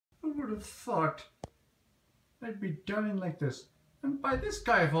have thought I'd be done like this? And by this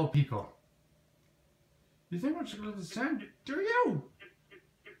guy of all people. You think I'm just going to understand? Do you?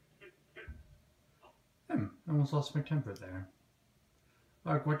 I almost lost my temper there.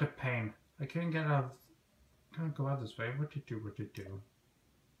 Like, what a pain. I can't get out of... Can't go out this way. What to do? What to do?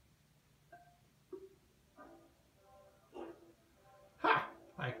 Ha!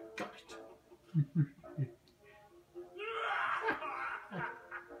 I got it.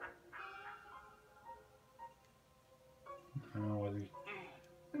 I don't know whether...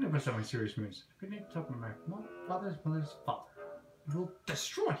 I never saw my serious moves. I couldn't even talk to my father's mother's father. It will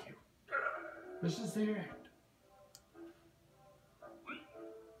destroy you. This is the end.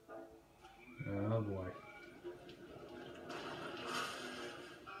 Oh boy.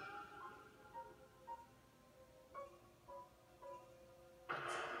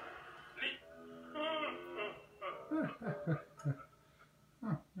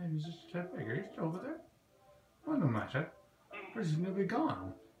 Oh, maybe he's just a tad bigger. He's still over there. Well, no matter. Where's he nearly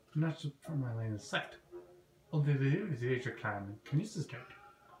gone? Not from my line of sight. Only the Yiga Clan can use this tech.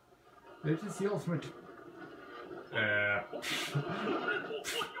 It is the ultimate.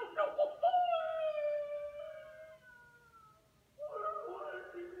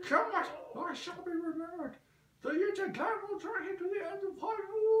 Somewhat, I shall be remembered. The Yiga Clan will drag him to the end of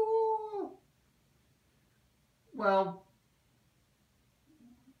Hyrule. Well,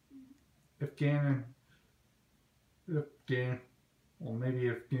 if Ganon, well, maybe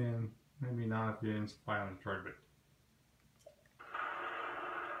if Ganon, maybe not if Ganon's finally tried it.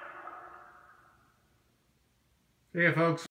 See ya, folks.